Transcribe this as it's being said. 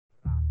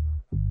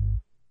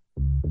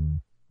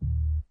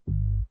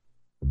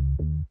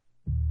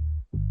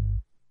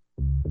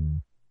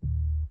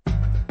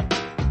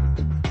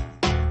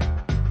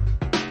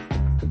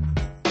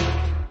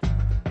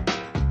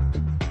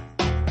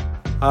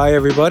Hi,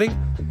 everybody,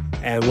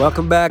 and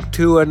welcome back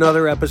to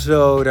another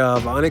episode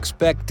of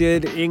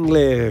Unexpected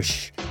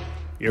English,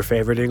 your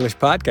favorite English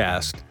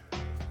podcast.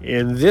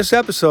 In this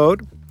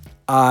episode,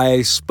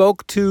 I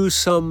spoke to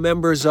some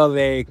members of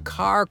a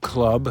car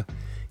club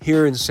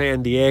here in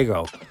San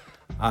Diego.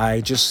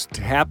 I just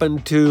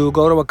happened to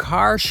go to a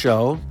car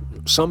show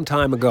some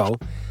time ago,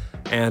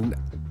 and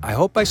I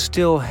hope I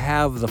still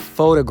have the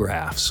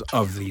photographs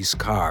of these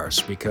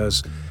cars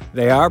because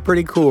they are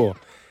pretty cool.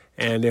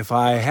 And if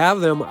I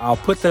have them, I'll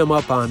put them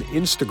up on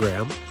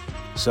Instagram.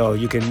 So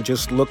you can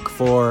just look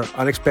for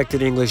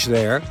Unexpected English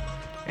there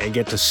and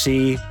get to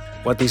see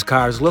what these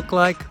cars look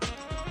like.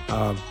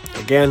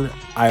 Again,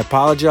 I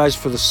apologize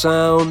for the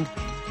sound,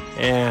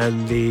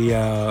 and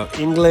the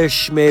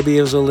English maybe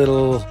is a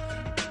little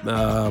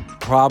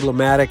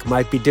problematic,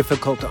 might be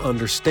difficult to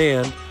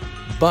understand,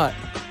 but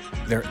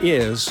there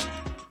is,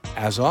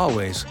 as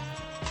always,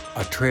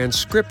 a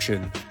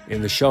transcription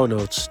in the show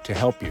notes to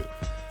help you.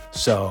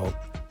 So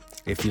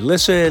if you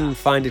listen and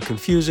find it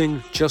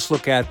confusing, just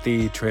look at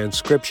the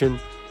transcription.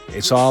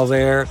 It's all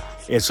there.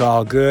 It's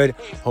all good.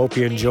 Hope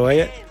you enjoy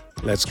it.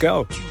 Let's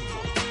go.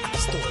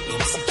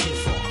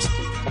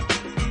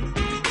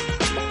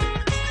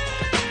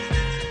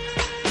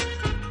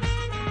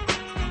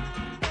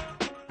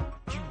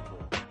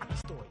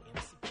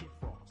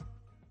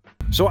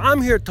 So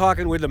I'm here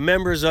talking with the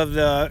members of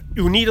the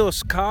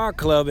Unidos Car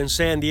Club in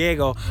San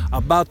Diego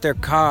about their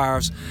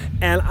cars.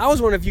 And I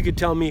was wondering if you could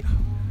tell me,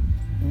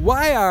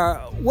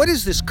 what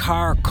is this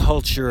car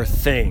culture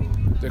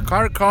thing? The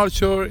car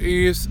culture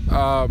is,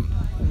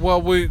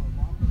 we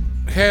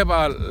have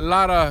a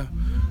lot of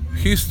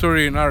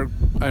history in our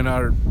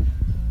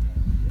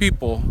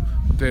people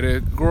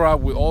that grew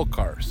up with old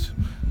cars.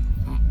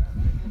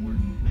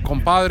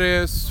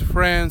 Compadres,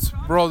 friends,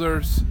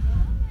 brothers,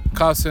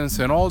 cousins,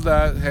 and all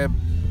that have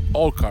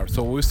old cars.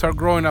 So we start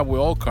growing up with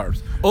old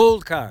cars.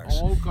 Old cars.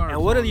 Old cars.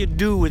 And what do you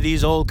do with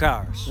these old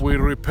cars? We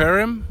repair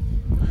them.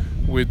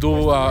 We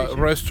do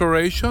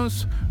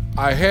restorations.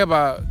 I have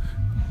a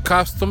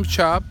custom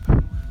shop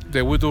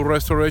that we do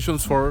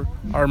restorations for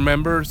our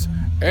members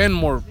and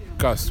more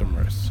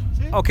customers.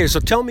 Okay, so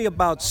tell me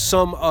about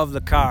some of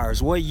the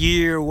cars. What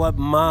year, what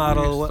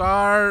model?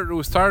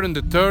 We start in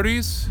the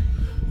 30s,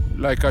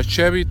 like a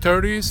Chevy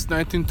 30s,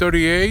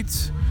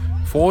 1938s,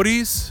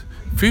 40s,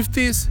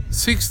 50s,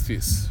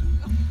 60s.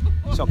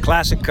 So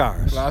classic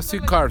cars.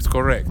 Classic cars,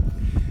 correct.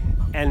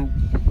 And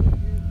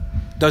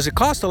does it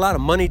cost a lot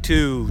of money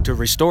to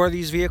restore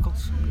these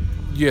vehicles?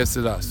 Yes,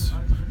 it does.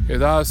 It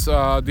does.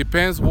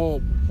 Depends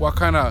what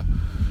kind of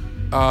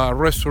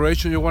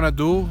restoration you want to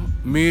do.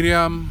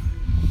 Medium,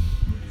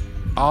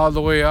 all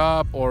the way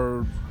up,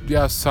 or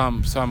just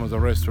some of the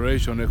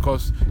restoration. It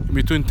costs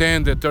between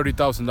 $10,000 to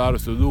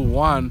 $30,000 to do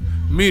one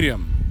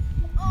medium.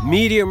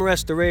 Medium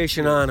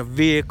restoration on a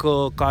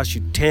vehicle costs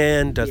you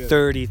 $10,000 to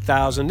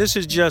 $30,000. This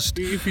is just...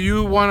 If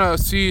you want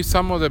to see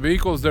some of the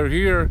vehicles, they're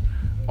here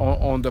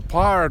on the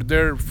part,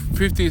 they're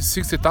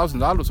 $50,000,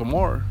 $60,000 or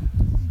more.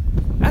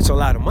 That's a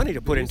lot of money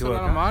to put into a car. It's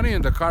a lot of money,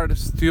 and the car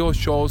still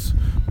shows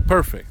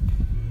perfect.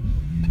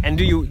 And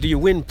do you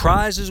win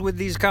prizes with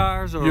these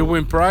cars? Or? You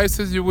win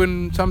prizes.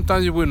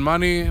 Sometimes you win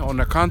money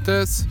on a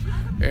contest,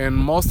 and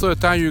most of the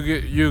time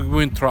you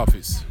win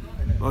trophies.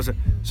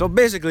 So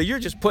basically, you're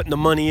just putting the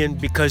money in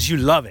because you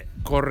love it.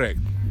 Correct.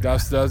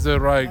 That's the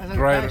right.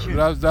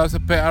 That's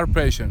our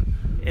passion.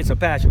 It's a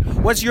passion.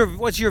 What's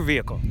your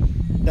vehicle?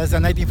 That's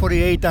a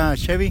 1948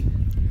 Chevy.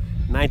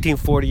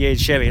 1948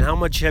 Chevy. And how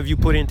much have you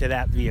put into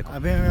that vehicle?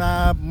 I've been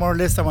more or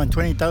less around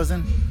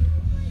 $20,000.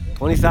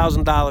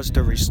 $20,000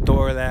 to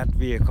restore that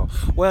vehicle.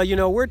 Well,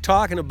 we're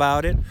talking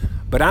about it,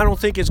 but I don't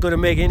think it's going to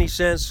make any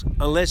sense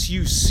unless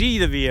you see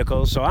the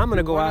vehicle. So I'm going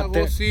to go out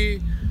there. See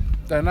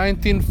the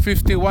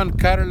 1951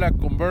 Cadillac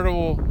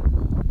convertible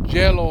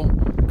yellow,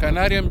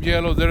 Canadian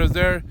yellow.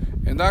 There,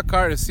 and that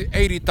car is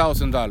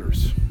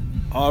 $80,000.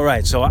 All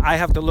right, so I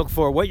have to look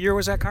for, what year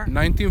was that car?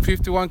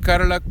 1951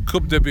 Cadillac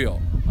Coupe de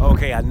Ville.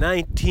 Okay, a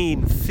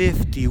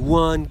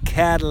 1951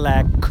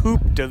 Cadillac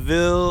Coupe de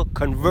Ville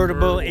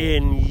convertible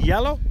in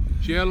yellow?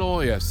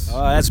 Yellow, yes.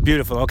 Oh, that's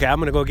beautiful. Okay, I'm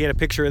going to go get a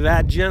picture of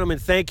that. Gentlemen,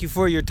 thank you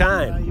for your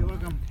time. You're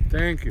welcome.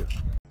 Thank you.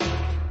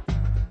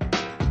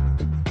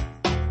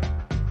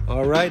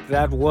 All right,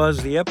 that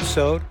was the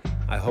episode.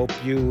 I hope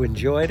you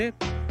enjoyed it.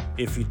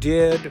 If you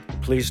did,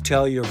 please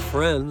tell your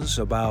friends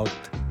about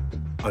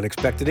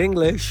Unexpected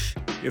English,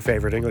 your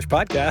favorite English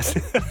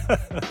podcast.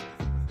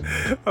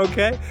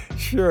 Okay,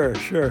 sure.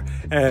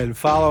 And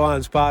follow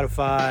on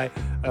Spotify,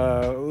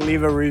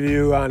 leave a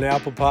review on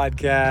Apple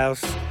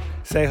Podcasts,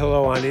 say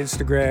hello on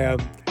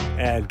Instagram,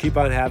 and keep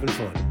on having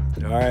fun.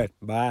 All right,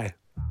 bye.